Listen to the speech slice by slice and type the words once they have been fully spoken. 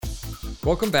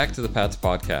Welcome back to the Pats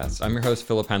Podcast. I'm your host,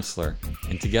 Philip Hensler,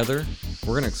 and together,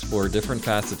 we're going to explore different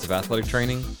facets of athletic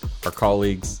training, our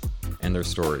colleagues, and their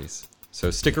stories.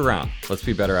 So stick around. Let's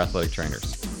be better athletic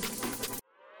trainers.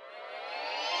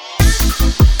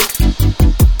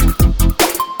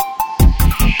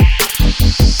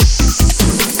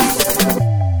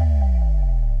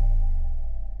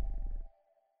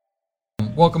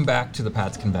 Welcome back to the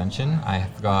Pats Convention.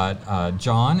 I've got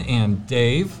John and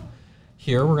Dave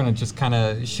here. We're going to just kind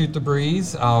of shoot the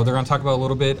breeze. They're going to talk about a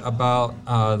little bit about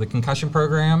the concussion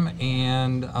program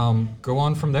and go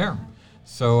on from there.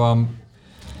 So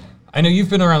I know you've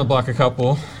been around the block a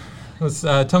couple. Let's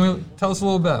tell us a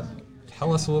little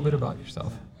bit about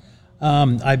yourself.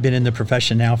 I've been in the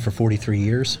profession now for 43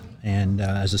 years, and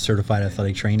as a certified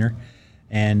athletic trainer.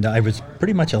 And I was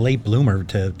pretty much a late bloomer,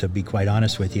 to be quite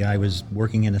honest with you. I was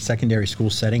working in a secondary school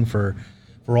setting for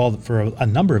a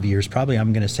number of years, probably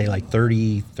I'm going to say like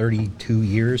 32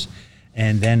 years.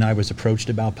 And then I was approached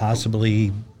about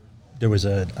possibly there was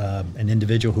an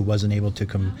individual who wasn't able to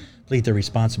complete the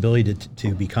responsibility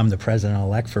to become the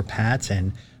president-elect for Pats.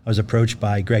 And I was approached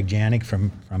by Greg Janik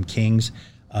from Kings,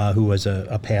 who was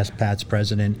a past Pats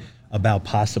president, about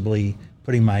possibly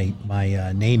putting my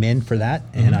name in for that,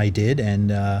 and I did,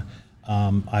 and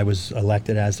I was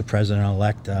elected as the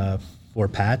president-elect for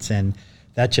Pats, and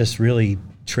that just really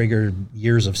triggered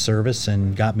years of service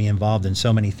and got me involved in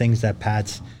so many things that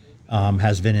Pats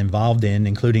has been involved in,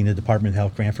 including the Department of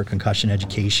Health grant for concussion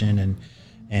education,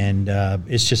 and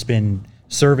it's just been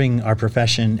serving our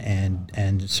profession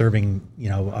and serving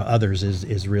others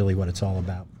is really what it's all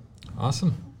about.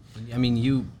 Awesome. I mean,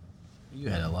 you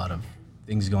had a lot of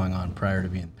things going on prior to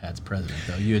being Pat's president,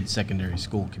 though. You had secondary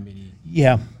school committee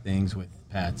things with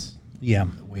Pat's. Yeah.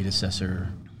 Weight assessor.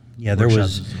 Yeah, there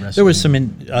was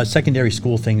some secondary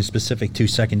school things specific to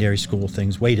secondary school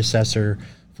things. Weight assessor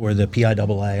for the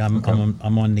PIAA.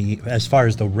 I'm on the, as far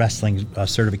as the wrestling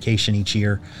certification each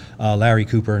year. Larry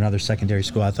Cooper, another secondary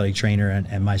school athletic trainer,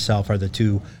 and myself are the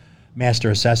two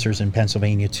master assessors in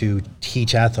Pennsylvania to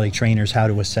teach athletic trainers how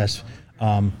to assess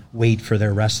weight for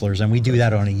their wrestlers, and we do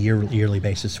that on a yearly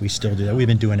basis. We still do that. We've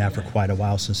been doing that for quite a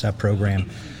while since that program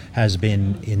has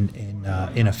been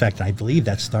in effect. I believe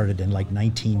that started in like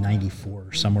 1994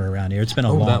 or somewhere around here. It's been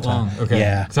a long time. Okay.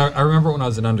 Yeah. So I remember when I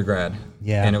was an undergrad.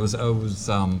 Yeah. And it was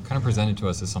kind of presented to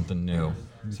us as something new.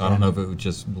 So I don't know if it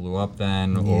just blew up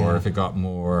then, or if it got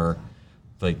more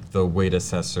like the weight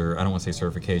assessor. I don't want to say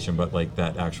certification, but like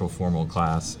that actual formal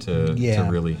class to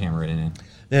really hammer it in.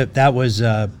 That was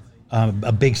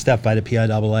a big step by the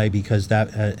PIAA because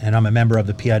and I'm a member of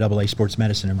the PIAA Sports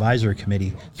Medicine Advisory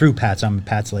Committee through Pats. I'm a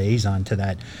Pats liaison to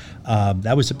that.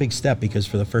 That was a big step because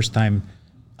for the first time,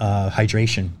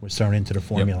 hydration was thrown into the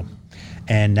formula.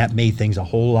 And that made things a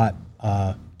whole lot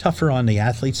tougher on the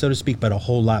athlete, so to speak, but a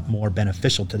whole lot more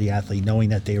beneficial to the athlete, knowing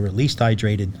that they were at least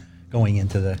hydrated going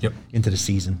into the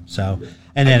season. So,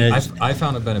 and then I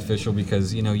found it beneficial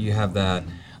because you have that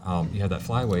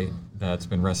flyweight that's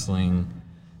been wrestling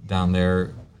down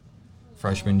there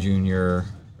freshman,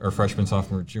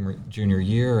 sophomore, junior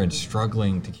year and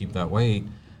struggling to keep that weight.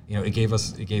 It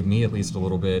gave me at least a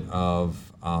little bit of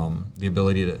the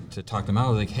ability to talk them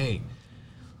out. Like, hey,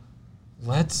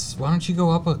 why don't you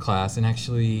go up a class and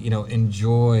actually,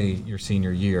 enjoy your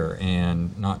senior year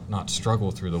and not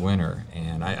struggle through the winter.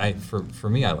 And for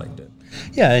me, I liked it.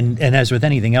 Yeah, and as with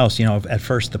anything else, at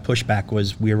first the pushback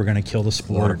was we were going to kill the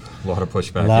sport. A lot of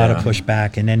pushback. A lot of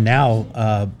pushback, and then now,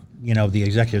 the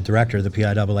executive director of the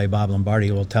PIAA, Bob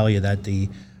Lombardi, will tell you that the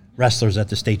wrestlers at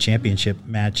the state championship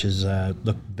matches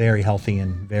look very healthy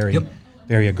and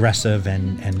very aggressive,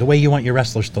 and the way you want your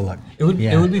wrestlers to look. It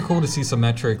would be cool to see some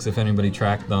metrics if anybody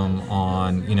tracked them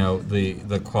on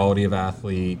the quality of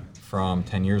athlete from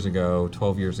 10 years ago,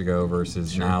 12 years ago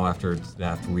versus now after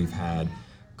we've had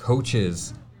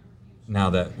coaches now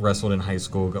that wrestled in high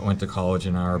school, went to college,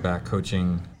 and now are back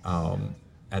coaching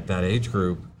at that age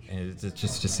group, and it's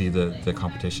just to see the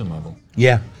competition level.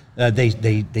 Yeah,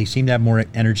 they seem to have more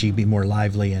energy, be more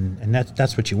lively, and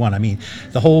that's what you want. I mean,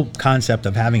 the whole concept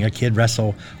of having a kid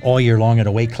wrestle all year long at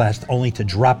a weight class only to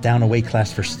drop down a weight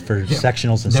class for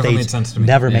sectionals and never states made sense to me.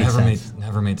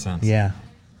 Never made sense. Yeah.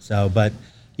 So, but.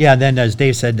 Yeah, and then as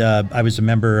Dave said, I was a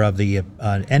member of the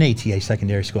NATA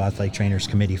Secondary School Athletic Trainers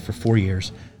Committee for 4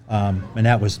 years, and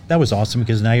that was awesome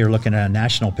because now you're looking at a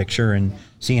national picture and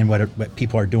seeing what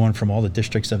people are doing from all the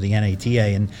districts of the NATA,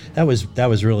 and that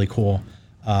was really cool.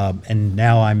 And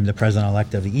now I'm the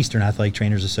president-elect of the Eastern Athletic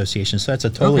Trainers Association, so that's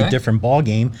a totally different ball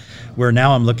game. Where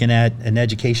now I'm looking at an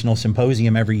educational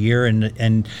symposium every year,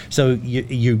 and so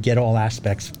you get all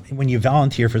aspects. When you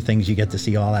volunteer for things, you get to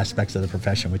see all aspects of the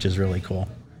profession, which is really cool.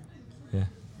 Yeah.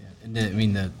 And I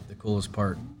mean, the coolest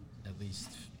part, at least,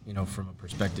 from a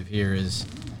perspective here, is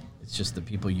it's just the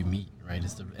people you meet, right?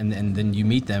 And then you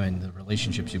meet them and the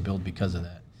relationships you build because of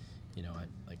that.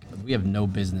 We have no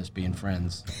business being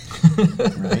friends,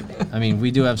 right? I mean,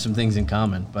 we do have some things in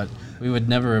common, but we would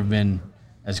never have been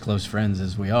as close friends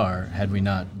as we are had we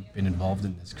not been involved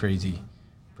in this crazy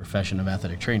profession of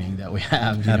athletic training that we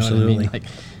have. You Absolutely. know what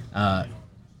I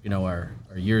mean? Like,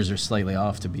 our years are slightly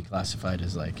off to be classified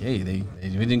as like, hey, we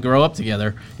didn't grow up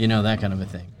together, that kind of a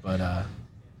thing. But,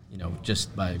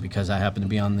 just because I happen to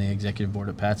be on the executive board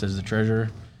at Pat's as the treasurer,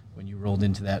 when you rolled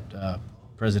into that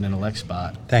president-elect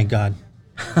spot. Thank God.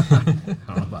 I don't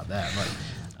know about that,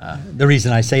 but the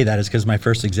reason I say that is because my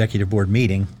first executive board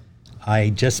meeting,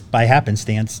 I just by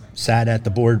happenstance sat at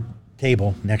the board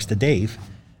table next to Dave,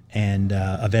 and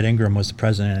Yvette Ingram was the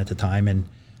president at the time and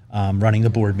running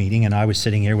the board meeting, and I was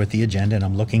sitting here with the agenda, and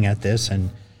I'm looking at this,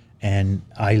 and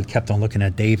I kept on looking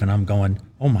at Dave, and I'm going,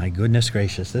 oh my goodness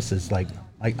gracious, this is like,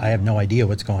 I have no idea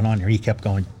what's going on here. He kept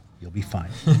going, you'll be fine,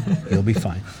 you'll be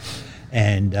fine.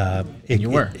 And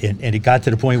it got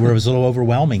to the point where it was a little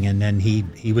overwhelming. And then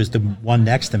he was the one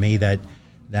next to me that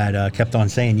kept on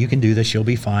saying, "You can do this. You'll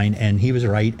be fine." And he was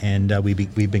right. And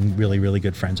we've been really, really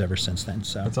good friends ever since then.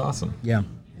 So that's awesome. Yeah,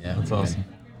 that's awesome.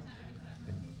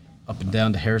 Up and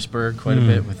down to Harrisburg quite a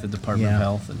bit with the Department of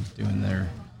Health and doing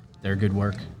their good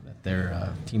work that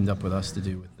they're teamed up with us to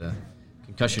do with the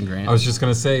concussion grant. I was just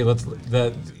going to say,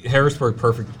 that Harrisburg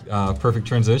perfect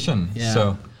transition. Yeah.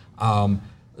 So.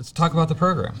 Let's talk about the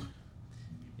program.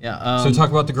 Yeah. So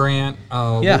talk about the grant,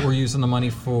 what we're using the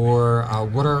money for,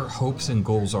 what our hopes and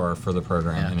goals are for the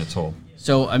program in its whole.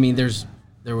 So, I mean,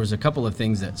 there was a couple of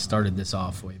things that started this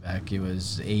off way back. It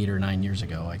was 8 or 9 years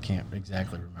ago. I can't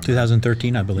exactly remember.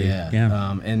 2013, I believe.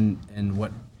 Yeah. And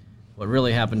what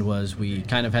really happened was we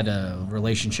kind of had a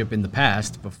relationship in the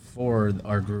past before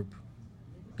our group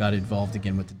got involved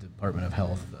again with the Department of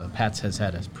Health. Pat's has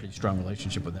had a pretty strong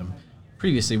relationship with them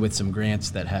previously with some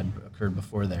grants that had occurred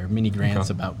before there, mini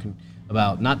grants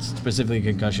about not specifically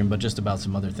concussion, but just about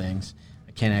some other things.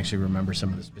 I can't actually remember some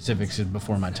of the specifics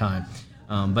before my time.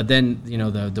 But then,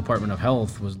 the Department of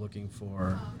Health was looking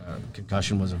for,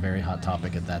 concussion was a very hot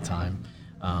topic at that time.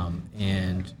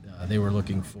 And they were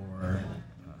looking for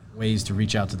ways to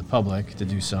reach out to the public to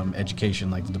do some education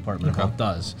like the Department of Health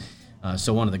does.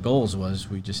 So one of the goals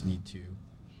was we just need to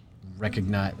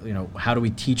recognize, how do we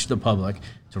teach the public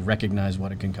to recognize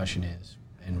what a concussion is?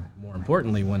 And more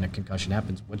importantly, when a concussion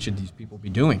happens, what should these people be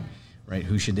doing, right?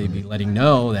 Who should they be letting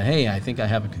know that, hey, I think I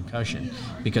have a concussion?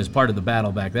 Because part of the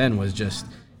battle back then was just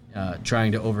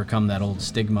trying to overcome that old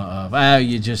stigma of,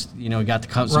 you just,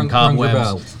 got some cobwebs.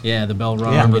 Bell. Yeah, the bell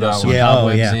rung. Yeah, some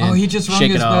cobwebs in. Oh, he just rung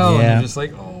shake his it bell. off. And you're just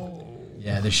like, oh.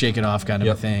 Yeah, the shake it off kind of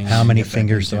a thing. How many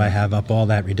fingers do I have up? All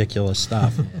that ridiculous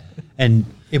stuff. And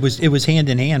it was hand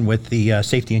in hand with the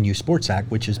Safety and Youth Sports Act,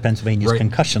 which is Pennsylvania's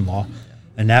concussion law,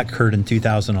 and that occurred in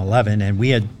 2011. And we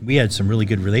had some really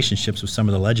good relationships with some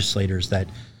of the legislators that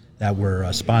were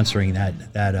sponsoring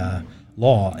that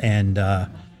law. And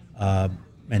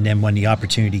then when the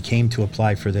opportunity came to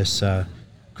apply for this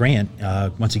grant,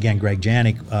 once again, Greg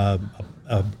Janik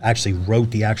actually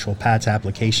wrote the actual Pat's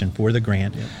application for the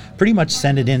grant. Pretty much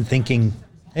sent it in thinking,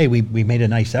 hey, we made a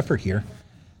nice effort here.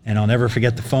 And I'll never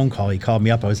forget the phone call. He called me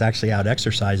up. I was actually out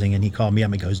exercising, and he called me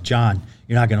up and he goes, John,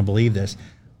 you're not going to believe this.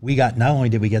 Not only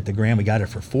did we get the grant, we got it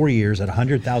for 4 years at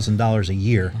 $100,000 a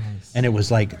year. Nice. And it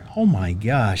was like, oh my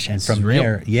gosh. And from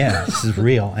there, this is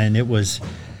real. And it was,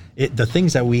 the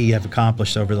things that we have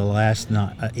accomplished over the last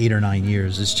 8 or 9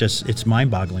 years, it's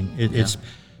mind-boggling.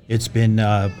 It's been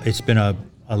a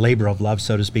labor of love,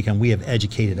 so to speak, and we have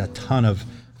educated a ton of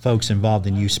folks involved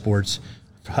in youth sports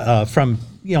from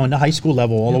in the high school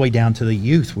level all the way down to the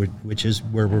youth, which is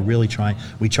where we're really trying.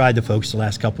 We tried to focus the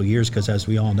last couple of years because, as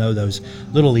we all know, those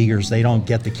little leaguers, they don't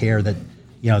get the care that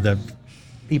the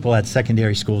people at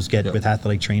secondary schools get with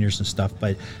athletic trainers and stuff.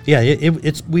 But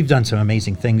we've done some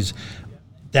amazing things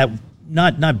that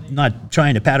not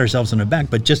trying to pat ourselves on the back,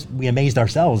 but just we amazed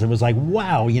ourselves. It was like,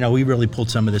 wow, we really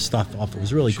pulled some of this stuff off. It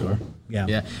was really cool.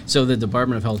 Yeah. So the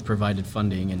Department of Health provided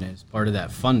funding, and as part of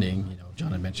that funding,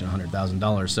 John had mentioned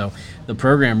 $100,000. So the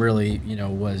program really,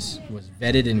 was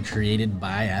vetted and created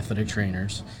by athletic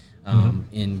trainers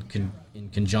in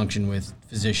conjunction with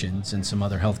physicians and some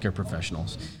other healthcare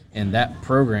professionals. And that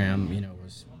program,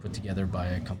 was put together by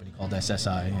a company called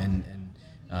SSI, and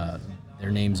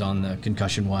their name's on the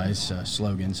Concussion Wise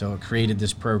slogan. So it created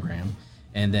this program.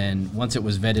 And then once it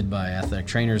was vetted by athletic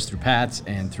trainers through PATS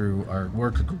and through our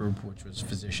work group, which was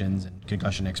physicians and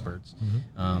concussion experts,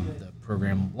 the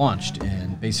program launched.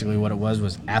 And basically what it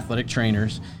was athletic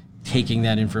trainers taking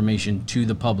that information to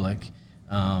the public.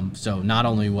 So not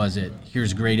only was it,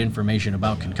 here's great information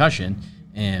about concussion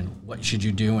and what should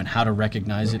you do and how to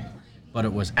recognize it, but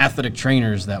it was athletic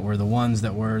trainers that were the ones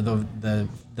that were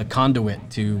the conduit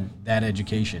to that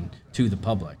education to the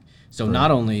public. So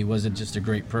not only was it just a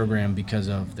great program because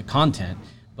of the content,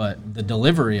 but the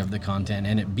delivery of the content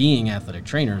and it being athletic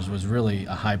trainers was really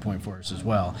a high point for us as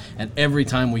well. And every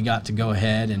time we got to go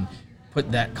ahead and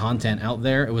put that content out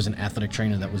there, it was an athletic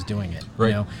trainer that was doing it. Right.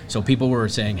 You know? So people were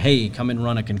saying, hey, come and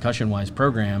run a concussion-wise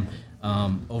program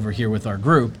over here with our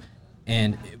group.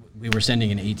 And we were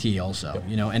sending an AT also,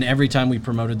 you know. And every time we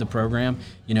promoted the program,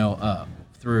 you know,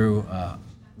 through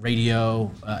radio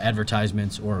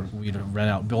advertisements, or we'd run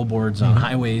out billboards on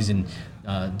highways in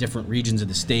different regions of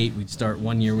the state. We'd start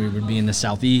one year, we would be in the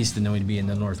southeast, and then we'd be in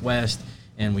the northwest.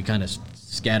 And we kind of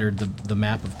scattered the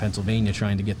map of Pennsylvania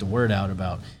trying to get the word out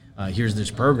about here's this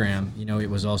program. You know, it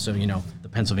was also, you know, the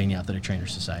Pennsylvania Athletic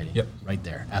Trainers Society. Yep. Right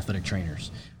there, athletic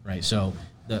trainers, right? So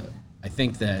I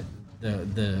think that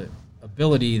the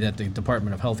ability that the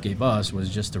Department of Health gave us was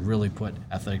just to really put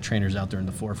athletic trainers out there in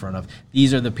the forefront of,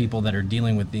 these are the people that are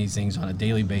dealing with these things on a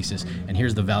daily basis, and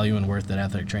here's the value and worth that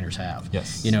athletic trainers have.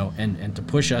 Yes. You know, and to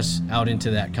push us out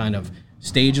into that kind of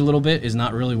stage a little bit is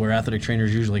not really where athletic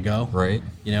trainers usually go. Right.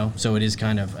 You know, so it is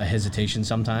kind of a hesitation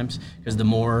sometimes, because the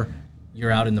more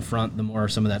you're out in the front, the more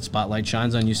some of that spotlight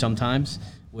shines on you sometimes,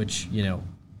 which, you know,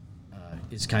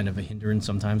 is kind of a hindrance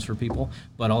sometimes for people.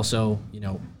 But also, you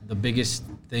know, the biggest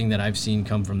thing that I've seen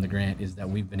come from the grant is that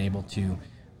we've been able to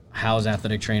house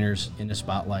athletic trainers in the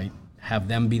spotlight, have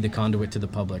them be the conduit to the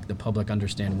public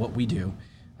understand what we do,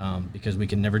 because we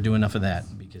can never do enough of that,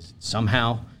 because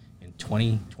somehow in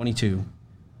 2022,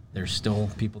 there's still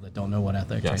people that don't know what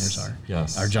athletic trainers are.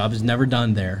 Yes. Our job is never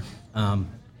done there.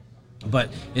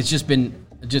 But it's just been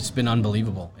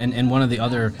unbelievable. And one of the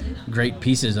other great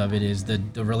pieces of it is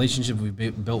the relationship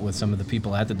we've built with some of the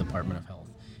people at the Department of Health.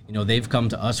 You know, they've come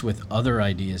to us with other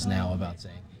ideas now about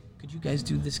saying, could you guys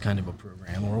do this kind of a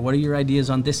program, or what are your ideas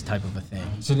on this type of a thing?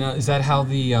 So now, is that how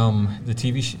the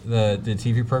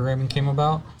TV programming came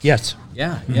about? Yes.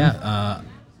 Yeah, yeah.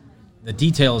 The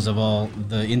details of all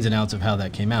the ins and outs of how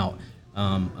that came out,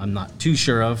 I'm not too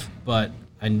sure of, but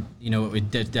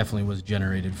it definitely was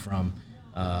generated from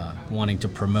wanting to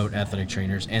promote athletic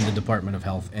trainers and the Department of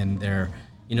Health and their,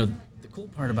 you know, the cool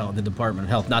part about the Department of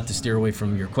Health, not to steer away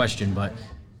from your question, but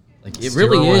like it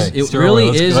really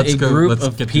is a group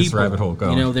of people. Rabbit hole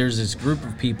going. You know, there's this group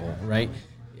of people, right,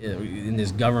 in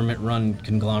this government-run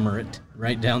conglomerate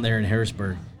right down there in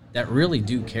Harrisburg that really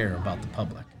do care about the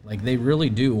public. Like, they really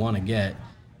do want to get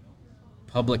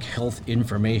public health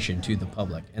information to the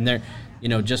public. And they're, you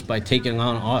know, just by taking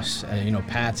on us,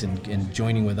 Pat's and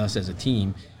joining with us as a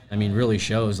team, I mean, really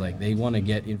shows like they want to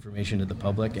get information to the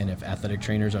public. And if athletic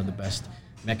trainers are the best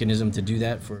mechanism to do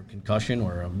that for concussion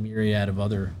or a myriad of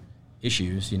other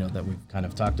issues, you know, that we've kind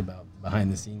of talked about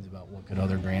behind the scenes about what could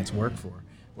other grants work for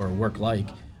or work like,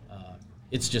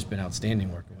 it's just been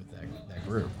outstanding working with that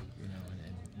group, you know,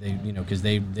 and they, you know, because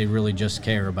they really just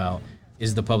care about,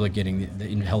 is the public getting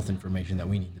the health information that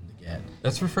we need them to get.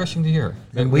 That's refreshing to hear.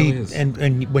 And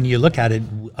and when you look at it,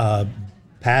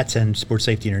 PATS and Sports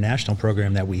Safety International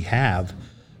program that we have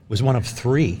was one of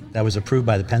 3 that was approved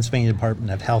by the Pennsylvania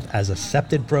Department of Health as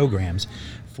accepted programs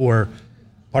for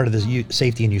part of the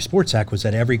Safety in Youth Sports Act. Was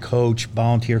that every coach,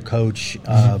 volunteer coach,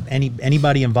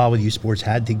 anybody involved with youth sports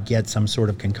had to get some sort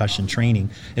of concussion training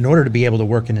in order to be able to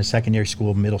work in the secondary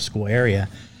school, middle school area.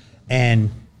 And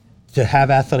to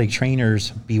have athletic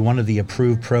trainers be one of the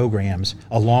approved programs,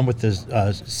 along with the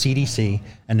CDC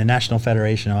and the National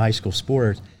Federation of High School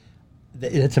Sports,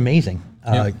 it's amazing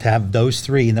to have those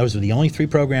 3, and those are the only 3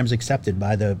 programs accepted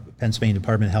by the Pennsylvania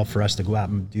Department of Health for us to go out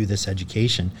and do this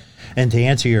education. And to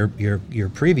answer your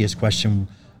previous question,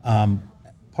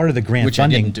 part of the grant which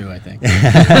funding, I didn't do, I think.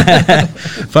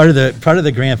 part of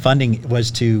the grant funding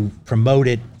was to promote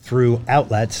it through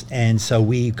outlets, and so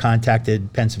we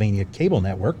contacted Pennsylvania Cable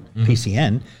Network,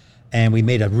 PCN, and we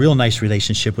made a real nice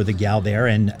relationship with a gal there,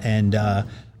 and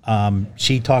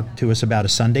she talked to us about a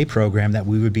Sunday program that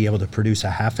we would be able to produce a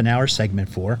half-an-hour segment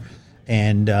for,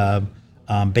 and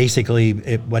basically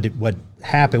what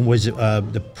happened was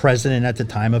the president at the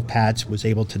time of PATS was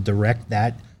able to direct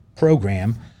that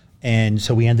program, and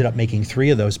so we ended up making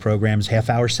 3 of those programs,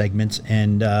 half-hour segments,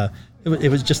 and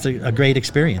it was just a great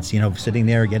experience, you know, sitting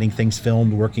there, getting things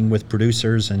filmed, working with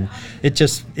producers, and it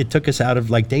took us out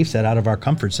of, like Dave said, out of our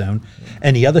comfort zone.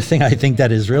 And the other thing I think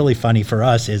that is really funny for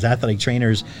us is athletic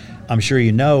trainers, I'm sure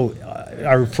you know,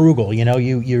 are frugal. You know,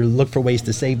 you look for ways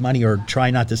to save money or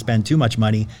try not to spend too much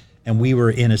money. And we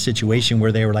were in a situation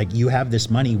where they were like, you have this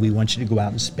money, we want you to go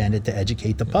out and spend it to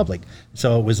educate the public.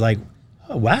 So it was like,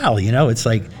 oh, wow, it's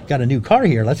like, got a new car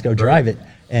here, let's go drive it.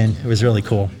 And it was really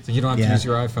cool. So you don't have to use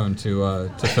your iPhone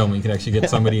to film. You can actually get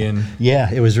somebody in.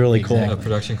 Yeah, it was really cool. A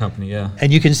production company, yeah.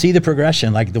 And you can see the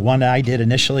progression. Like the one I did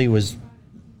initially was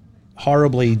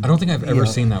horribly. I don't think I've ever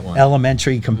seen that one.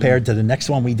 Elementary compared to the next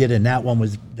one we did, and that one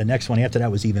was the next one after that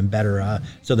was even better.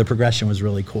 So the progression was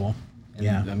really cool. And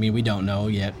yeah. I mean, we don't know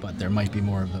yet, but there might be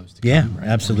more of those to yeah, come. Right?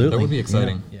 absolutely. That would be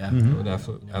exciting. Yeah. That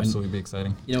would absolutely be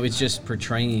exciting. It's just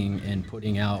portraying and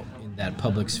putting out in that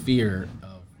public sphere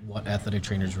what athletic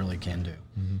trainers really can do,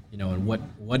 and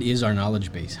what is our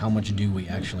knowledge base? How much do we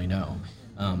actually know?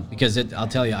 Because I'll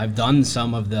tell you, I've done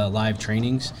some of the live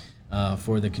trainings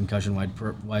for the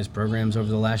concussion-wise programs over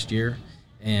the last year,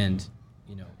 and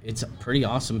it's a pretty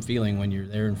awesome feeling when you're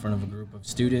there in front of a group of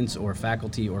students or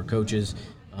faculty or coaches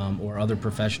or other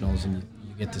professionals, and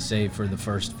you get to say for the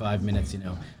first 5 minutes,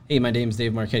 hey, my name's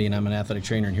Dave Marchetti, and I'm an athletic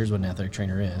trainer, and here's what an athletic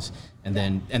trainer is, and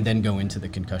then go into the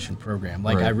concussion program.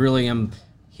 Like, right. I really am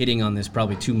hitting on this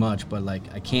probably too much, but I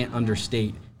can't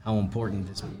understate how important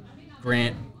this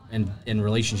grant and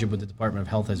relationship with the Department of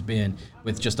Health has been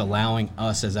with just allowing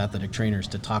us as athletic trainers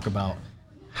to talk about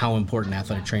how important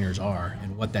athletic trainers are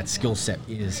and what that skill set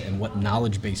is and what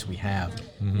knowledge base we have.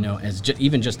 As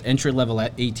even just entry-level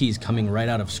ATs coming right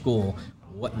out of school,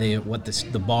 what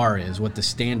the bar is, what the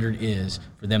standard is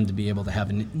for them to be able to have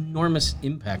an enormous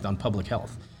impact on public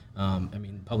health.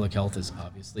 Public health has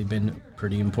obviously been a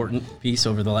pretty important piece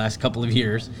over the last couple of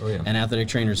years, and athletic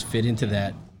trainers fit into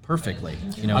that perfectly.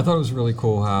 I thought it was really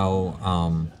cool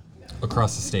how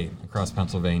across the state, across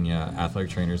Pennsylvania, athletic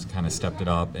trainers kind of stepped it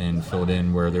up and filled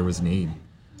in where there was need.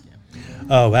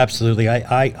 Oh, absolutely.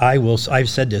 I've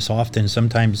said this often.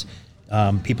 Sometimes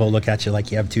people look at you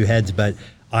like you have two heads, but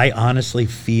I honestly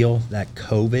feel that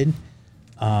COVID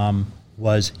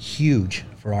was huge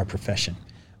for our profession.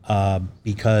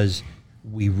 Because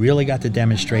we really got to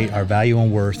demonstrate our value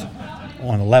and worth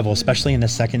on a level, especially in the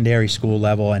secondary school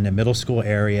level and the middle school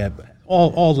area,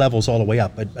 all levels all the way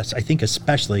up. But I think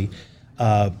especially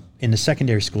in the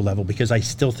secondary school level, because I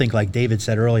still think, like David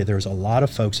said earlier, there's a lot of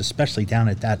folks, especially down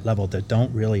at that level, that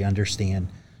don't really understand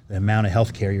the amount of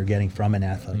health care you're getting from an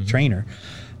athletic trainer.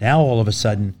 Now, all of a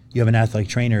sudden, you have an athletic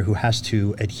trainer who has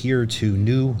to adhere to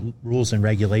new rules and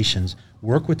regulations,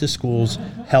 work with the school's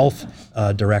health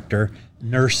director,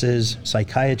 nurses,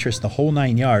 psychiatrists, the whole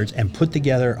 9 yards, and put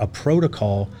together a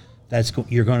protocol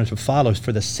you're going to follow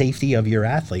for the safety of your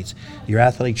athletes. Your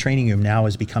athletic training room now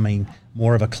is becoming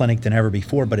more of a clinic than ever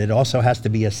before, but it also has to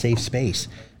be a safe space.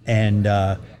 And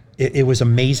it was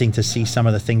amazing to see some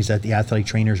of the things that the athletic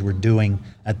trainers were doing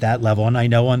at that level, and I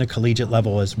know on the collegiate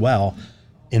level as well,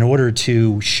 in order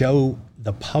to show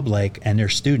the public and their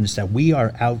students that we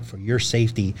are out for your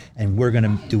safety, and we're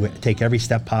going to take every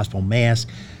step possible, mask,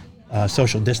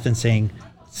 social distancing,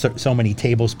 so many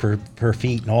tables per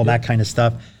feet and all that kind of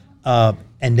stuff,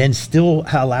 and then still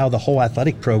allow the whole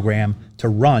athletic program to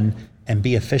run and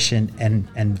be efficient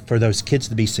and for those kids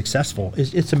to be successful.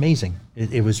 It's amazing.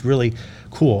 It was really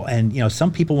cool. And,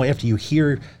 some people, after you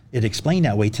hear it explained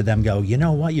that way to them, go, you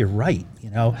know what, you're right.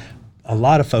 A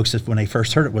lot of folks, when they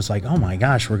first heard it, was like, oh my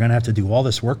gosh, we're going to have to do all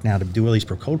this work now to do all these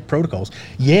protocols.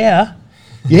 Yeah,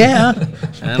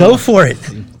 go for it.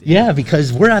 Yeah,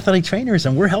 because we're athletic trainers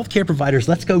and we're healthcare providers.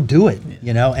 Let's go do it.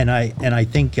 And I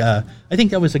think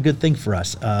that was a good thing for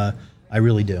us. I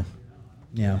really do.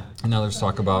 Yeah. And now there's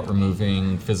talk about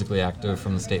removing physically active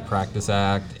from the State Practice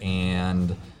Act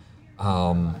and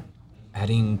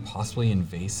adding possibly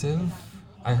invasive.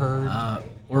 I heard.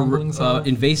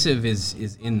 Invasive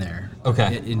is in there.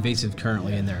 Okay. Invasive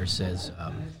currently in there says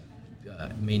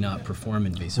may not perform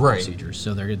invasive procedures.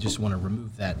 So they just want to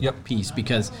remove that piece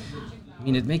because,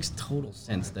 it makes total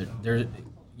sense that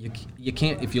you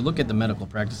can't, if you look at the Medical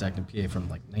Practice Act in PA from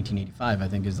 1985, I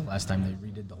think is the last time they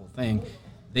redid the whole thing,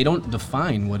 they don't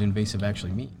define what invasive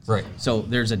actually means. Right. So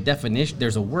there's a definition,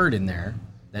 there's a word in there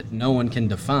that no one can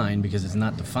define because it's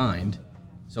not defined.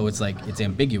 So it's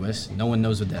ambiguous. No one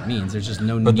knows what that means. There's just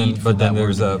no need for that. But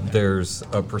then there's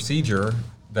a procedure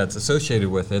that's associated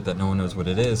with it that no one knows what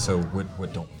it is. So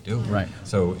what don't we do? Right.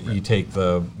 So you take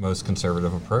the most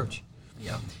conservative approach.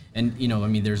 Yeah. And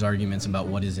there's arguments about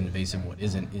what is invasive, what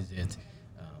isn't. Is it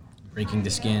breaking the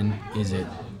skin? Is it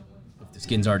if the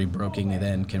skin's already broken?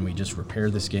 Then can we just repair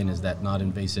the skin? Is that not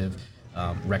invasive?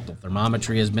 Rectal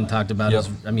thermometry has been talked about. Yep.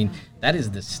 That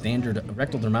is the standard.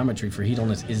 Rectal thermometry for heat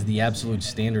illness is the absolute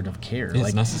standard of care.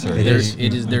 It's necessary.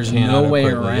 There's no way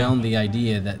around the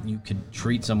idea that you could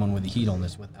treat someone with heat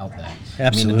illness without that.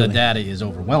 Absolutely. The data is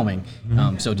overwhelming.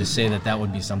 So to say that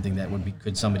would be something that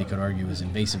somebody could argue is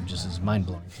invasive just is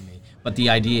mind-blowing to me. But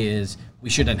the idea is we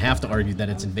shouldn't have to argue that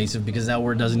it's invasive because that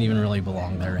word doesn't even really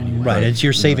belong there anyway. Right, it's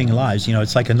you're saving lives.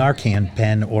 It's like a Narcan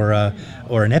pen or an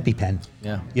EpiPen.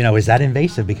 Yeah. Is that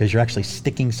invasive because you're actually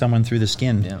sticking someone through the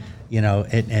skin? Yeah.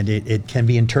 And it can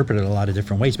be interpreted a lot of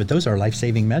different ways. But those are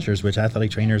life-saving measures, which athletic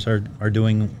trainers are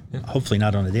doing. Hopefully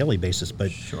not on a daily basis,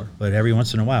 but every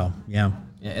once in a while. Yeah.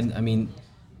 Yeah, and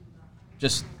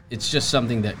it's just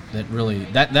something that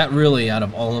really out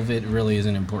of all of it really is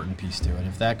an important piece to it.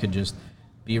 If that could just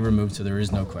be removed so there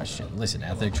is no question. Listen,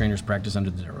 athletic trainers practice under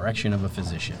the direction of a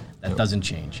physician. That doesn't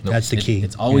change. That's the key.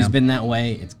 It's always been that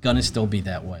way. It's going to still be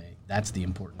that way. That's the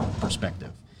important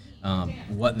perspective.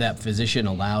 What that physician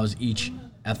allows each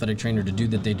athletic trainer to do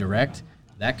that they direct,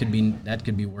 that could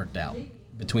be worked out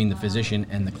between the physician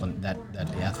and the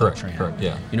athletic trainer. Correct,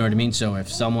 yeah. You know what I mean? So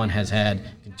if someone has had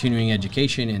continuing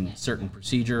education in certain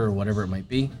procedure or whatever it might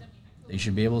be, they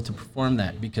should be able to perform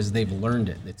that because they've learned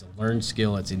it. It's a learned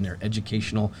skill. It's in their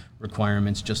educational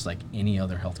requirements, just like any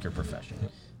other healthcare profession.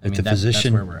 That's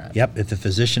where we're at. Yep. If the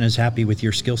physician is happy with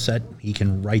your skill set, he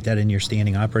can write that in your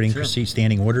standing operating procedure,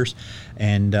 standing orders.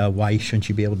 And why shouldn't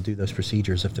you be able to do those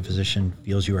procedures if the physician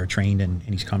feels you are trained and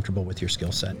he's comfortable with your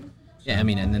skill set? Yeah,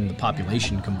 and then the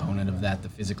population component of that, the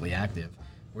physically active.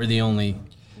 We're the only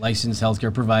licensed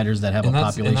healthcare providers that have a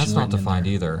population. And that's not defined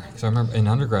either. Because I remember in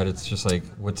undergrad, it's just like,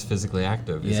 what's physically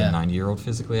active? Is a 90-year-old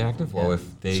physically active? Well,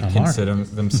 if they consider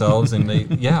themselves, and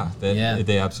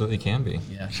they absolutely can be.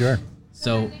 Yeah, sure.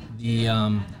 So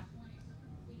I'm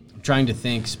trying to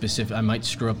think specific. I might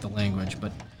screw up the language,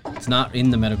 but it's not in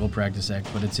the Medical Practice Act,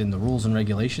 but it's in the rules and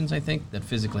regulations. I think that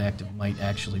physically active might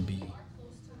actually be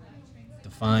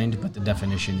defined, but the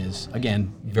definition is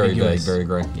again very vague, very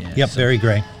gray. Yeah, very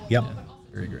gray. Yep. Yeah,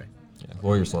 very gray. Yeah,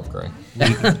 lawyers love gray.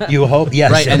 You hope,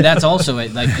 yes. Right, and that's also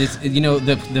it. Like this,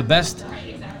 the best,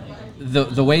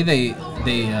 the way they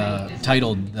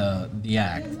titled the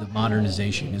act, the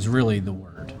modernization, is really the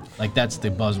word. Like that's the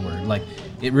buzzword. Like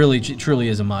it really truly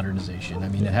is a modernization. I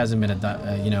mean, it hasn't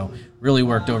been really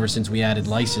worked over since we added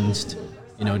licensed,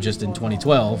 just in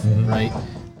 2012, right?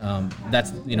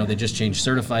 That's they just changed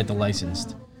certified to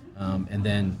licensed, and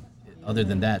then other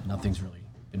than that, nothing's really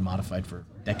been modified for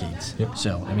decades. Yep.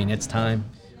 So I mean, it's time.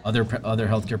 Other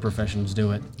healthcare professions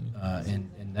do it,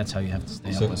 and that's how you have to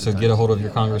stay up with So the get a times. hold of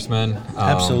your congressman.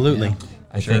 Absolutely.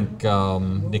 I think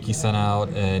Nikki sent out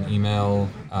an email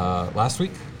last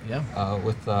week. Yeah.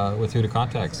 With who to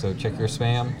contact. So check your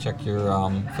spam, check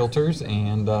your filters,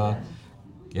 and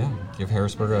give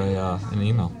Harrisburg an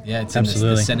email. Yeah, it's in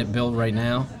the Senate bill right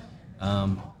now,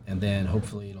 and then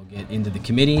hopefully it'll get into the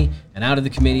committee and out of the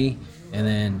committee, and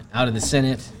then out of the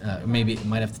Senate. Maybe it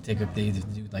might have to take a day to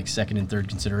do like second and third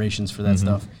considerations for that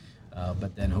stuff,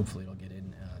 but then hopefully it'll get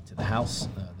in to the House,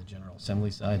 the General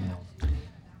Assembly side, and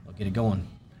they'll get it going.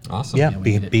 Awesome. Yeah,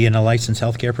 being a licensed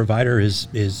healthcare provider is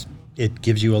it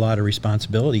gives you a lot of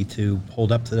responsibility to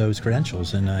hold up to those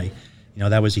credentials, and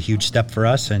that was a huge step for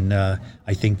us, and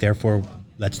I think therefore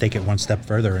let's take it one step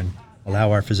further and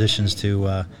allow our physicians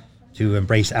to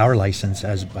embrace our license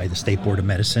as by the State Board of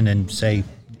Medicine and say,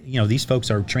 these folks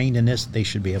are trained in this, they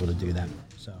should be able to do that.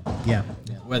 So yeah.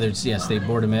 Whether it's State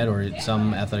Board of Med or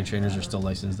some athletic trainers are still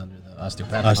licensed under the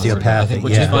osteopathic. Osteopathic,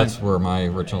 which is fine. That's where my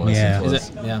original license was. Is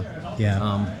it? Yeah.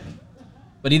 Yeah.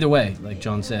 But either way, like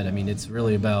John said, I mean, it's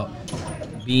really about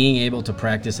being able to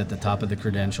practice at the top of the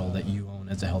credential that you own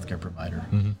as a healthcare provider.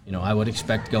 I would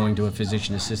expect going to a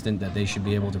physician assistant that they should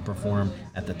be able to perform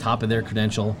at the top of their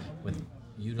credential with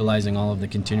utilizing all of the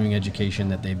continuing education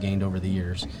that they've gained over the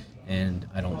years. And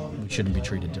we shouldn't be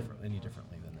treated any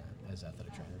differently than that as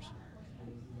athletic trainers.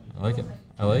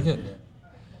 I like it.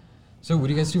 So what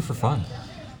do you guys do for fun?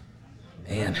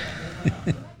 Man,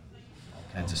 all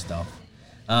kinds of stuff.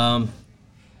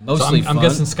 Mostly I'm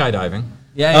guessing skydiving.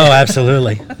 Yeah. Oh,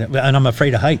 absolutely. And I'm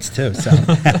afraid of heights too. So.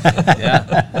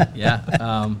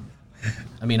 Yeah.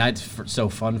 I mean, so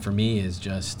fun for me is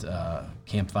just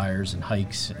campfires and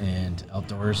hikes and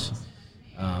outdoors.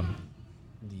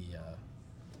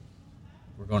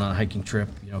 We're going on a hiking trip,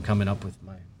 coming up with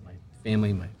my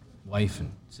family, my wife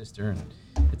and sister, and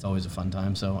it's always a fun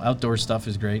time. So outdoor stuff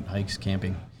is great. Hikes,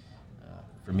 camping,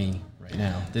 for me right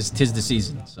now. Tis the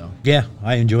season. So yeah,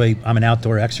 I'm an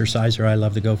outdoor exerciser. I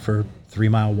love to go for a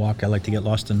 3-mile walk. I like to get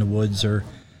lost in the woods or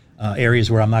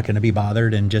areas where I'm not going to be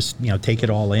bothered and just take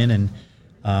it all in. And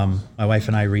My wife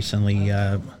and I recently,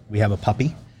 we have a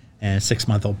puppy, and a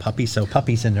 6-month-old puppy. So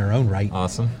puppies in their own right.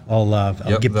 Awesome. I'll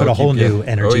Yep, put they'll a whole keep you- new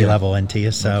energy oh, yeah. level into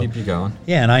you. So They'll keep you going.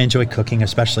 Yeah, and I enjoy cooking,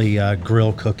 especially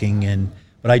grill cooking,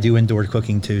 but I do indoor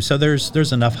cooking too. So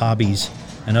there's enough hobbies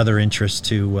and other interests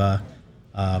to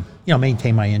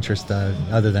maintain my interest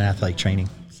other than athletic training.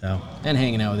 So And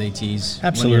hanging out with ATs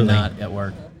Absolutely. when you're not at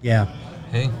work. yeah.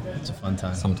 Hey, It's a fun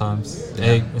time. sometimes. Yeah.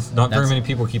 Hey, it's not very That's- many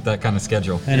people keep that kind of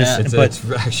schedule. And Yeah. it's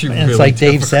actually And really it's like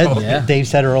Dave difficult. said. Yeah. Dave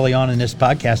said early on in this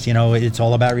podcast, it's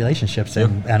all about relationships,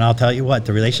 and I'll tell you what,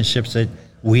 the relationships that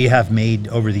we have made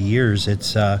over the years,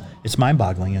 it's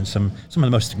mind-boggling, and some of the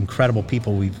most incredible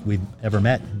people we've ever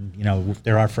met. And,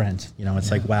 they're our friends.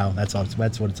 It's like, wow, that's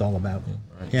what it's all about.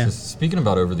 Yeah, Just speaking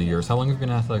about over the years, how long have you been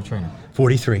an athletic trainer?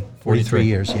 43 43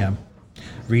 years. Yeah,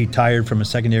 retired from a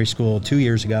secondary school 2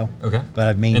 years ago. Okay. But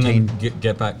I've maintained. And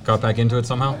then got back into it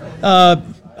somehow?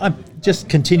 I just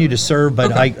continue to serve,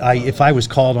 but Okay. I if I was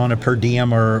called on a per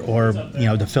diem or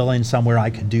to fill in somewhere, I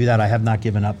could do that. I have not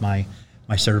given up my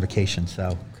certification,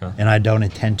 so Okay. and I don't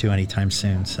intend to anytime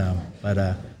soon. So,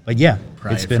 but yeah,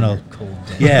 Pry it's it been from a your cold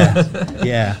day.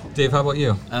 yeah. Dave, how about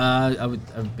you?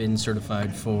 I've been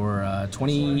certified for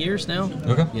 20 years now.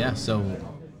 Okay. Yeah, so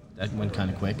that went kind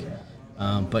of quick.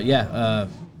 But yeah,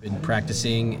 been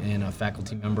practicing and a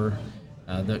faculty member.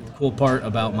 The cool part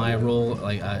about my role,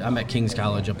 I'm at King's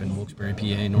College up in Wilkes-Barre,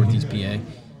 PA, Northeast PA.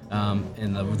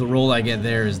 And the role I get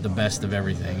there is the best of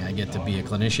everything. I get to be a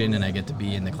clinician, and I get to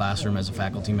be in the classroom as a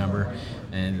faculty member.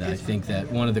 And I think that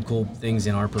one of the cool things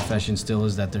in our profession still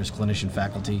is that there's clinician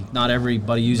faculty. Not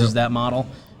everybody uses that model,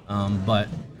 but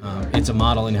it's a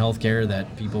model in healthcare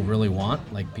that people really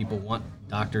want. Like, people want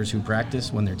doctors who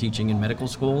practice when they're teaching in medical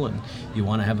school, and you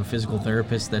want to have a physical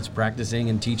therapist that's practicing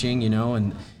and teaching,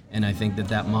 and I think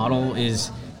that model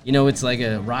is, it's like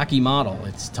a rocky model.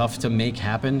 It's tough to make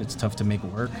happen. It's tough to make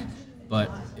work. But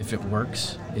if it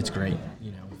works, it's great.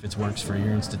 If it works for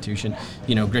your institution,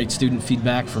 great student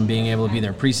feedback from being able to be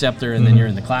their preceptor, and then you're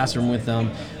in the classroom with them.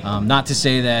 Not to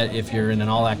say that if you're in an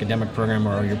all-academic program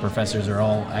or your professors are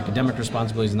all academic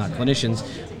responsibilities and not clinicians,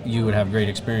 you would have great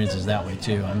experiences that way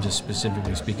too. I'm just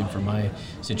specifically speaking for my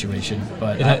situation.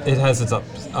 But It has its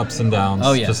ups and downs,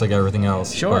 Oh, yeah. just like everything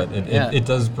else. Sure, But yeah. it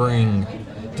does bring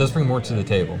more to the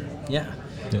table. Yeah.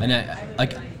 And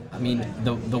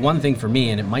the one thing for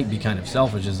me, and it might be kind of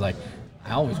selfish, is like,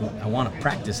 I want to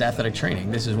practice athletic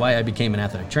training. This is why I became an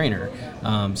athletic trainer.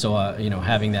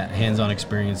 Having that hands-on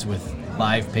experience with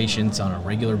live patients on a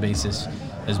regular basis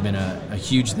has been a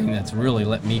huge thing that's really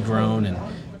let me grow and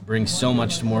bring so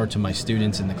much more to my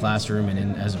students in the classroom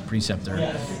and as a preceptor.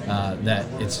 That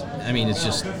it's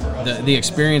just the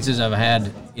experiences I've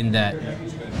had in that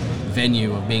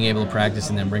venue of being able to practice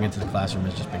and then bring it to the classroom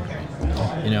has just been great.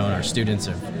 And our students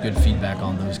have good feedback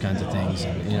on those kinds of things.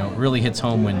 And, it really hits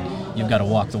home when you've got to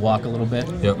walk the walk a little bit,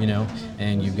 Yep.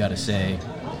 And you've got to say,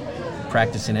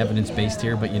 practicing evidence-based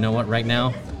here, but you know what, right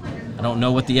now, I don't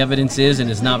know what the evidence is, and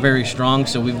it's not very strong,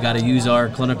 so we've got to use our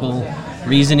clinical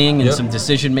reasoning and Yep. some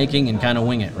decision-making and kind of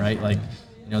wing it, right? Like,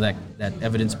 that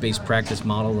evidence-based practice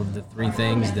model of the three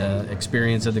things, the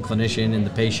experience of the clinician and the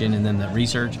patient, and then the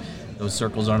research. Those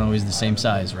circles aren't always the same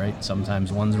size, right?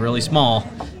 Sometimes one's really small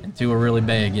and two are really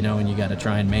big, and you got to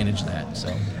try and manage that. So,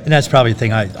 And that's probably the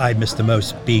thing I miss the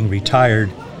most being retired,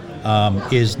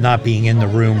 is not being in the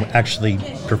room actually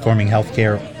performing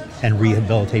healthcare and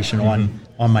rehabilitation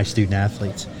on my student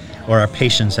athletes, or our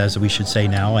patients, as we should say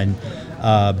now. And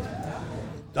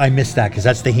I miss that, because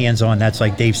that's the hands-on. That's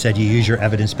like Dave said, you use your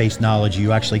evidence-based knowledge.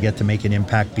 You actually get to make an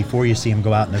impact before you see them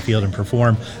go out in the field and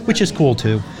perform, which is cool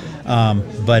too.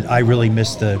 But I really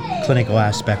miss the clinical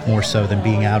aspect more so than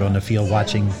being out on the field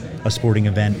watching a sporting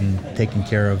event and taking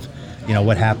care of,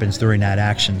 what happens during that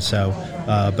action. So,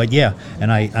 but yeah,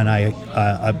 and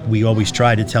we always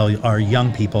try to tell our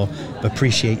young people,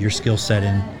 appreciate your skill set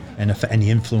and the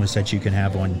influence that you can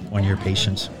have on your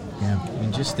patients. Yeah.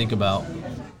 just think about,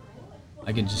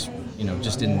 I can just,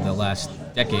 just in the last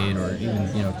decade or even,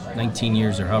 19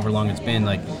 years or however long it's been,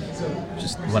 like,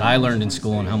 just what I learned in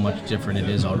school and how much different it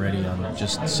is already on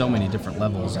just so many different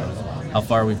levels of how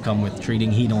far we've come with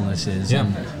treating heat illnesses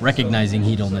and recognizing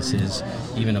heat illnesses,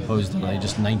 even opposed to like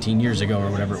just 19 years ago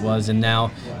or whatever it was. And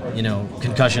now,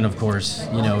 concussion, of course,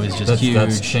 is just huge.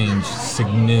 That's changed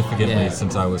significantly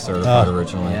since I was certified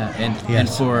originally. Yeah, and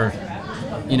for,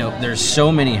 there's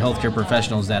so many healthcare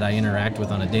professionals that I interact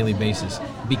with on a daily basis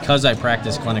because I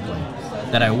practice clinically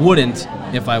that I wouldn't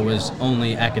if I was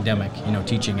only academic,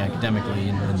 teaching academically,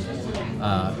 and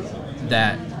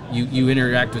that you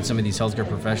interact with some of these healthcare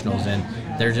professionals, and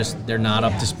they're not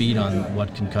up to speed on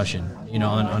what concussion,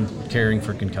 on caring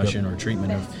for concussion or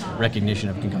treatment of recognition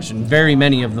of concussion. Very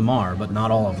many of them are, but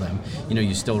not all of them.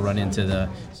 You still run into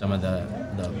some of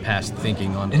the past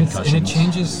thinking on concussions.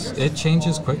 And it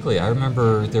changes quickly. I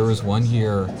remember there was one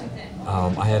year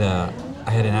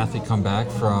I had an athlete come back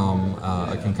from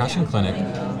a concussion clinic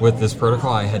with this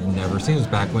protocol I had never seen. It was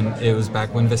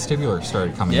back when vestibular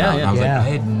started coming out. And I was like, I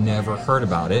had never heard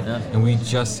about it. Yeah. And we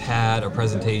just had a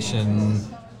presentation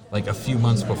like a few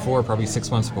months before, probably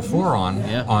 6 months before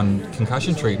on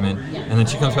concussion treatment. And then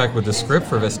she comes back with the script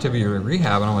for vestibular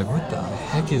rehab. And I'm like, what the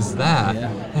heck is that? Yeah.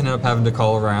 I ended up having to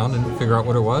call around and figure out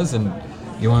what it was. And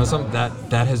you want something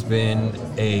that has been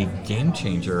a game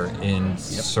changer in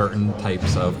certain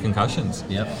types of concussions.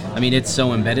 Yep. I mean, it's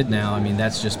so embedded now. I mean,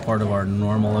 that's just part of our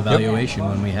normal evaluation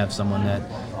when we have someone that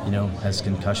has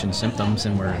concussion symptoms,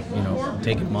 and we're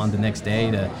taking them on the next day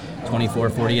to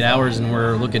 24, 48 hours, and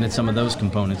we're looking at some of those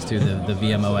components too, the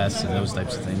VMOS and those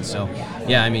types of things. So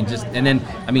yeah, I mean,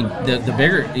 the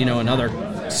bigger another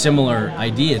similar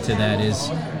idea to that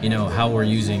is how we're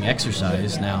using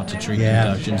exercise now to treat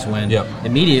concussions, when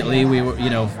immediately we were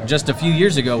just a few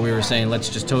years ago we were saying let's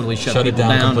just totally shut people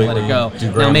down and let it go.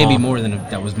 Now maybe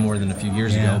that was more than a few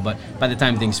years ago, but by the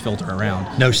time things filter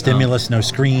around, no stimulus, no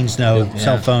screens, no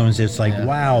cell phones, it's like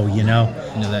wow,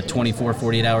 that 24,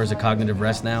 48 hours of cognitive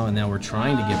rest now, and now we're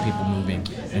trying to get people moving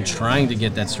and trying to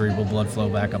get that cerebral blood flow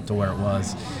back up to where it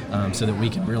was, so that we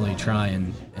can really try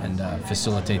and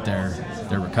facilitate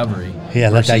their recovery. Yeah,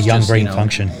 let that young brain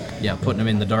function. Yeah, putting them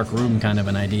in the dark room kind of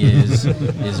an idea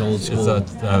is old school.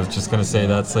 I was just going to say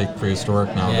that's like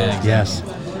prehistoric nowadays. Yeah,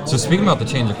 exactly. Yes. So speaking about the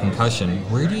change of concussion,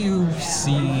 where do you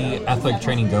see athletic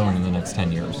training going in the next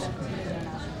 10 years?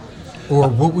 Or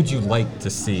what would you like to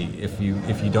see if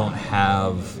you don't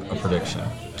have a prediction?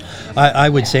 I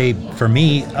would say for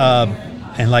me,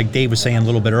 and like Dave was saying a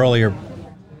little bit earlier,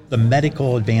 the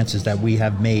medical advances that we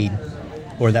have made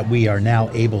or that we are now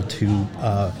able to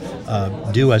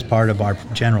do as part of our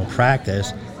general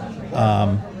practice,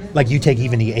 like you take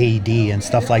even the AED and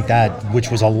stuff like that, which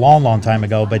was a long, long time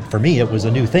ago, but for me it was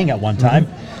a new thing at one time.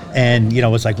 And,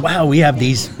 it's like, wow, we have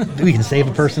these, we can save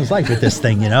a person's life with this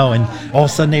thing, and all of a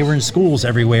sudden they were in schools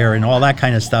everywhere and all that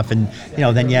kind of stuff. And,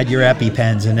 then you had your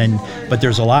EpiPens but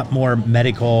there's a lot more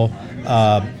medical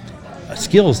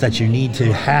skills that you need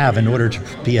to have in order to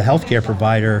be a healthcare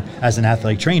provider as an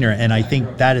athletic trainer. And I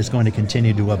think that is going to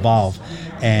continue to evolve.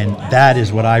 And that is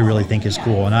what I really think is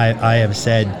cool. And I have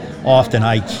said often,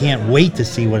 I can't wait to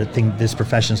see what I think this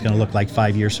profession is going to look like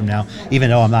 5 years from now. Even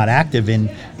though I'm not active in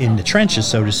the trenches,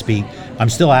 so to speak, I'm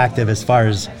still active as far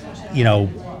as,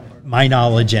 my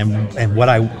knowledge and what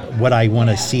I want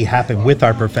to see happen with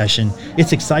our profession.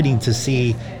 It's exciting to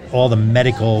see all the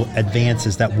medical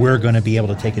advances that we're going to be able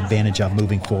to take advantage of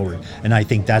moving forward. And I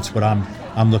think that's what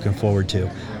I'm looking forward to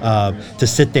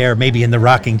sit there maybe in the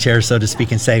rocking chair, so to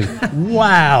speak, and say,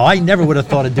 wow, I never would have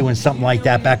thought of doing something like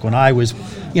that back when I was,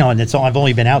 and I've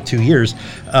only been out 2 years,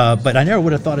 but I never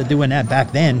would have thought of doing that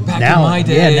back then. Back in my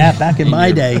day. Yeah, back in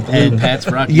my day. And Pat's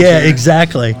rocking chair. Yeah,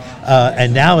 exactly.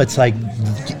 And now it's like,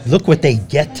 look what they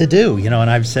get to do, and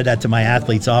I've said that to my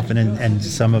athletes often, and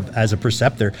as a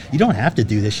preceptor, you don't have to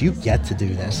do this, you get to do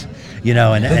this,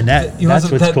 and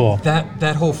that's what's cool.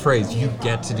 That whole phrase, you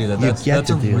get to do that. That's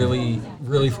a really,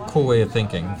 really cool way of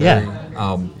thinking.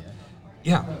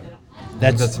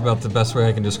 That's about the best way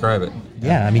I can describe it.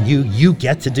 Yeah, I mean, you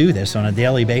get to do this on a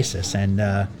daily basis, and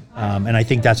I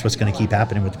think that's what's going to keep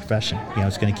happening with the profession.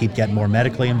 It's going to keep getting more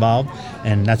medically involved,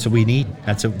 and that's what we need.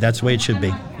 That's the way it should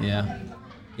be. Yeah,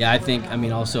 I think. I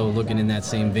mean, also looking in that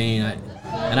same vein,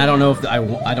 I don't know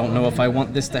if I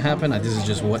want this to happen. This is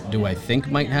just what do I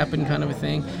think might happen, kind of a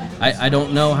thing. I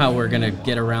don't know how we're going to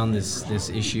get around this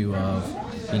issue of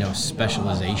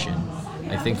specialization.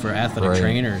 I think for athletic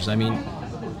trainers, I mean,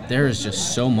 there is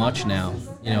just so much now,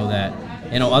 that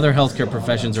other healthcare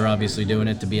professions are obviously doing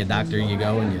it. To be a doctor, you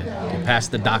go and you pass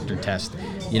the doctor test.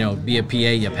 Be a PA,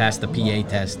 you pass the PA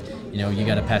test. You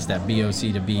got to pass that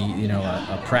BOC to be,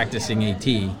 a practicing AT.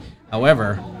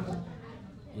 However,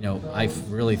 I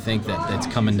really think that that's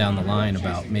coming down the line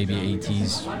about maybe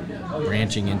ATs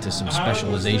branching into some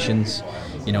specializations.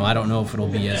 I don't know if it'll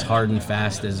be as hard and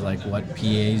fast as like what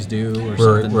PAs do or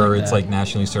something where like it's that. like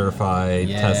nationally certified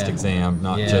test exam,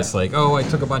 not just like, oh, I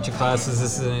took a bunch of classes,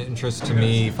 this is an interest to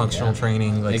me, functional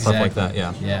training, like stuff like that.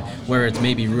 Yeah, where it's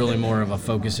maybe really more of a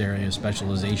focus area of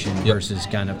specialization versus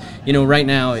kind of, right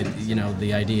now,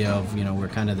 the idea of, we're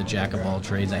kind of the jack of all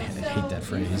trades. I hate that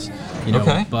phrase,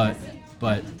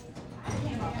 but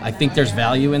I think there's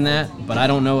value in that, but I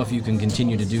don't know if you can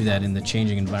continue to do that in the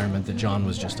changing environment that John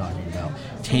was just talking about.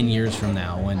 10 years from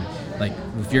now, when, like,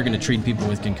 if you're going to treat people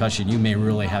with concussion, you may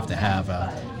really have to have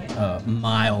a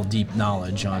mile deep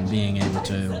knowledge on being able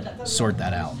to sort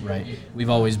that out, right? We've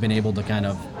always been able to kind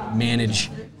of manage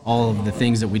all of the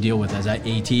things that we deal with as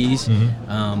ATs,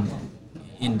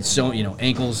 in so,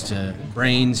 ankles to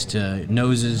brains to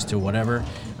noses to whatever,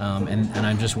 and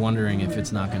I'm just wondering if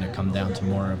it's not going to come down to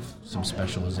more of some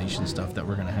specialization stuff that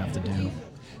we're going to have to do.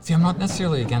 See, I'm not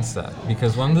necessarily against that,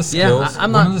 because one of the skills.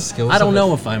 I'm not. One of the skills. I don't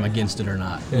know if I'm against it or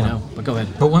not. But go ahead.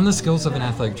 But one of the skills of an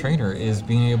athletic trainer is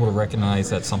being able to recognize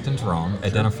that something's wrong,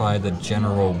 identify the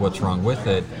general what's wrong with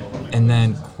it, and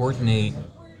then coordinate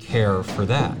care for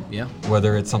that. Yeah.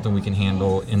 Whether it's something we can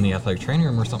handle in the athletic training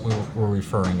room or something we're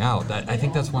referring out. I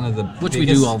think that's one of the which we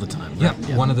do all the time. Right?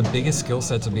 Yeah. One of the biggest skill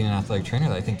sets of being an athletic trainer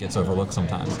that I think gets overlooked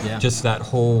sometimes. Yeah. Just that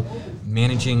whole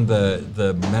managing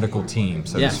the medical team,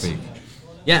 so to speak.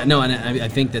 Yeah, no, and I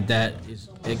think that is,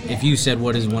 if you said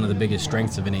what is one of the biggest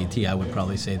strengths of an AT, I would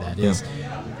probably say that is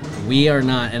we are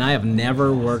not, and I have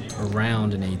never worked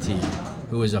around an AT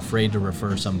who was afraid to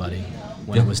refer somebody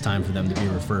when it was time for them to be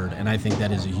referred, and I think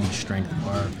that is a huge strength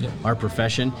of our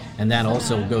profession, and that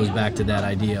also goes back to that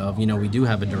idea of, we do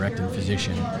have a directing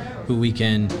physician who we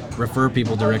can refer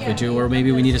people directly to, or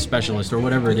maybe we need a specialist or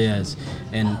whatever it is,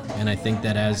 and I think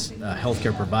that as a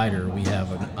healthcare provider, we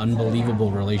have an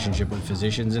unbelievable relationship with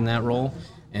physicians in that role,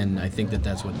 and I think that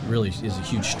that's what really is a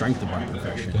huge strength of our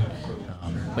profession.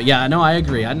 But yeah, no, I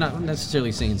agree. I'm not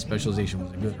necessarily saying specialization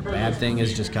was a good or bad thing.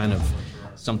 It's just kind of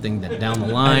something that down the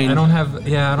line I don't have an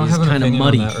kind of opinion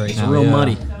muddy. on that right It's now. real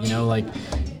muddy.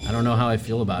 I don't know how I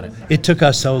feel about it. It took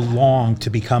us so long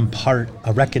to become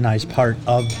a recognized part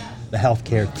of the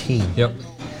healthcare team. Yep.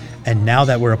 And now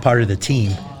that we're a part of the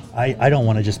team, I don't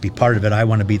want to just be part of it. I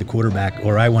want to be the quarterback,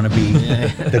 or I want to be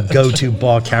the go-to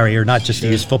ball carrier, not just to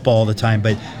use football all the time,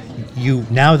 but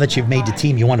now that you've made the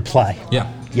team, you want to play.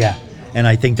 Yeah. Yeah. And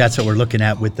I think that's what we're looking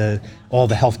at with all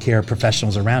the healthcare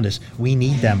professionals around us. We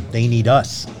need them. They need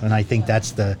us. And I think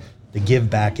that's the give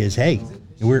back is, hey,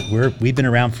 we've been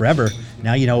around forever.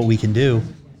 Now you know what we can do.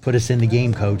 Put us in the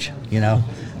game, coach.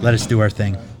 Let us do our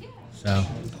thing. So,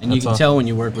 and you can tell when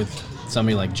you work with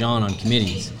somebody like John on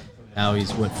committees, how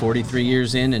he's 43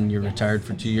 years in, and you're retired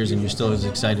for 2 years, and you're still as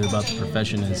excited about the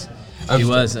profession as he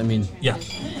was. I mean,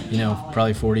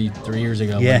 probably 43 years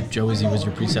ago when Joe Izzy was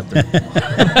your preceptor.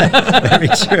 Very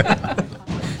true.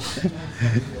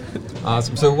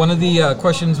 Awesome. So one of the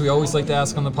questions we always like to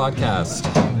ask on the podcast,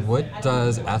 what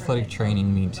does athletic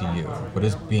training mean to you? What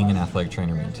does being an athletic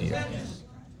trainer mean to you?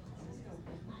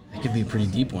 It could be a pretty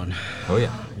deep one. Oh,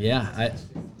 yeah. Yeah.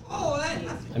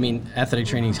 I mean, athletic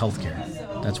training is healthcare.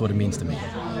 That's what it means to me.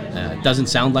 It doesn't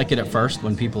sound like it at first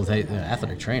when people say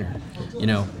athletic trainer.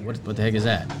 What the heck is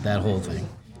that? That whole thing.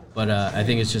 But I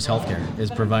think it's just healthcare.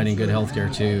 It's providing good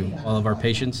healthcare to all of our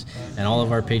patients, and all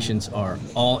of our patients are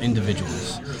all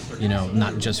individuals.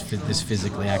 Not just this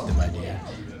physically active idea.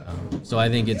 So I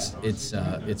think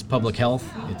it's public health.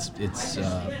 It's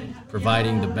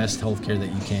providing the best healthcare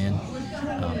that you can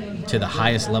to the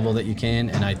highest level that you can,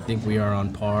 and I think we are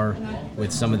on par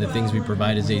with some of the things we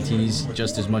provide as ATs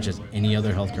just as much as any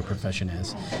other healthcare profession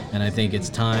is. And I think it's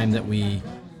time that we,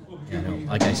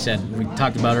 like I said, we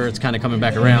talked about her. It's kind of coming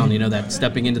back around. That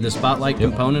stepping into the spotlight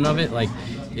component of it. Like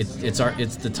it's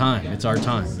the time. It's our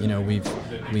time.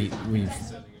 We've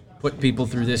put people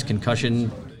through this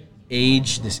concussion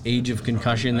this age of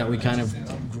concussion that we kind of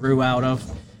grew out of.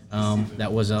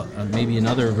 That was maybe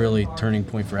another really turning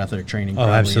point for athletic training. Oh,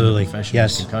 absolutely. In the profession.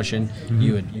 Yes. Concussion. Mm-hmm.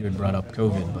 You had brought up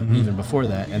COVID, but even before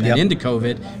that, and then into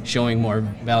COVID, showing more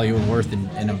value and worth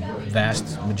in a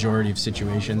vast majority of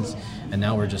situations, and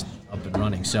now we're just up and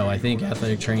running. So I think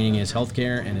athletic training is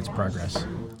healthcare and it's progress.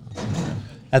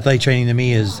 Athletic training to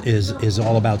me is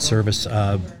all about service.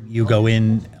 You go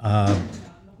in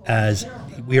as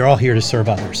we are all here to serve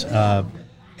others.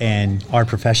 And our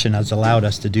profession has allowed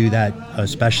us to do that,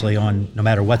 especially on no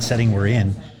matter what setting we're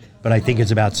in. But I think it's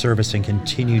about service and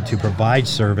continue to provide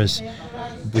service,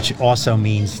 which also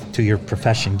means to your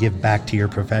profession, give back to your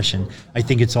profession. I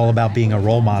think it's all about being a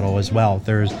role model as well.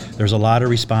 There's a lot of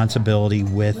responsibility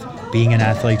with being an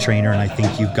athletic trainer, and I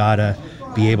think you've got to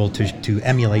be able to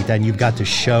emulate that, and you've got to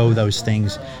show those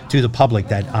things to the public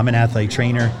that I'm an athletic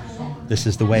trainer, this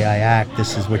is the way I act,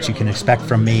 this is what you can expect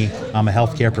from me, I'm a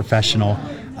healthcare professional.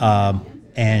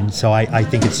 And so I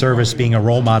think it's service, being a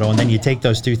role model, and then you take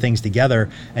those two things together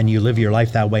and you live your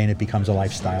life that way, and it becomes a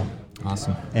lifestyle.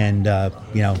 Awesome. And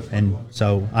and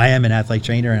so I am an athletic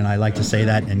trainer, and I like to say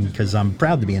that, and because I'm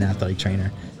proud to be an athletic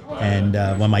trainer, And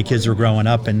when my kids were growing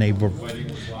up and they were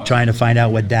trying to find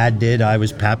out what Dad did, I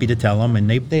was happy to tell them. And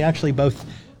they actually both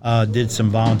did some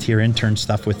volunteer intern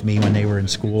stuff with me when they were in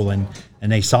school, and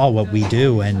they saw what we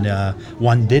do. And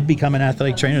one did become an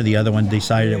athletic trainer. The other one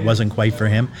decided it wasn't quite for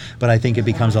him. But I think it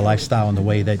becomes a lifestyle in the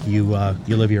way that you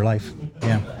live your life.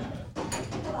 Yeah.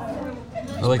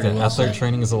 I like that. Athletic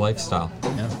training is a lifestyle.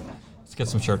 Yeah. Let's get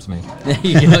some shirts made. There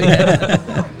you go.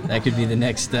 Yeah. That could be the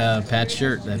next Pat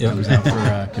shirt that comes out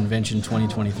for Convention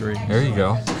 2023. There you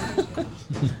go.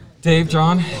 Dave,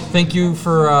 John, thank you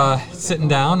for sitting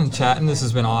down and chatting. This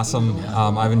has been awesome.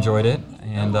 I've enjoyed it.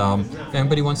 And if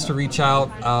anybody wants to reach out,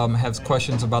 has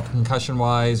questions about the concussion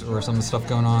wise or some of the stuff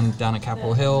going on down at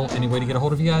Capitol Hill, any way to get a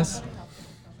hold of you guys?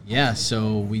 Yeah,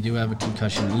 so we do have a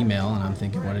concussion email, and I'm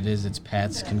thinking what it is. It's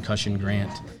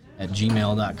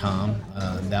patsconcussiongrant@gmail.com.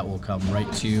 That will come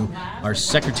right to our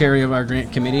secretary of our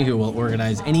grant committee, who will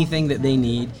organize anything that they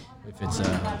need. If it's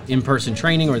in-person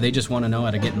training or they just want to know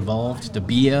how to get involved, to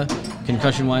be a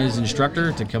concussion-wise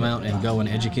instructor, to come out and go and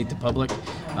educate the public,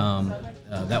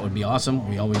 that would be awesome.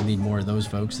 We always need more of those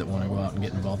folks that want to go out and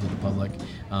get involved with the public.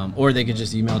 Or they could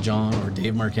just email John or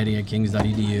Dave Marchetti at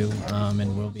kings.edu,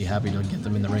 and we'll be happy to get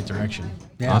them in the right direction.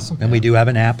 Yeah. Awesome. And we do have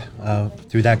an app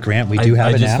through that grant. We do have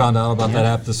an app. I just found out about that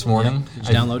app this morning. Did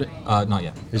you download it? Not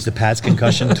yet. There's the Pat's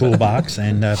Concussion Toolbox,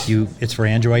 and it's for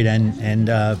Android and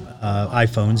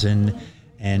iPhones, and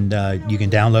you can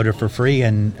download it for free,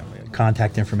 and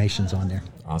contact information's on there.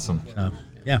 Awesome.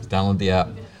 Yeah. Download the app.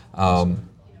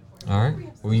 All right.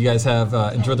 Well, you guys have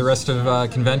enjoy the rest of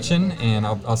convention, and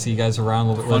I'll see you guys around a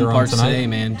little bit later on tonight. Fun parts today,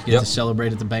 man. Get to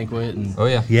celebrate at the banquet and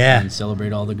and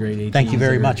celebrate all the great 18s. Thank you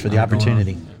very much for the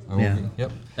opportunity.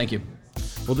 Yep. Thank you.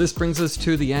 Well, this brings us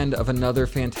to the end of another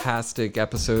fantastic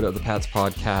episode of the Pat's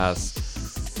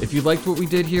Podcast. If you liked what we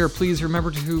did here, please remember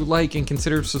to like and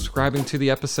consider subscribing to the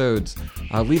episodes.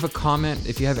 Leave a comment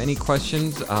if you have any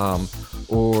questions,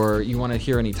 or you want to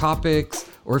hear any topics,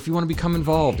 or if you want to become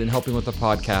involved in helping with the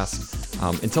podcast.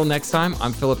 Until next time,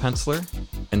 I'm Philip Hensler,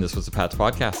 and this was the Pat's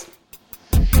Podcast.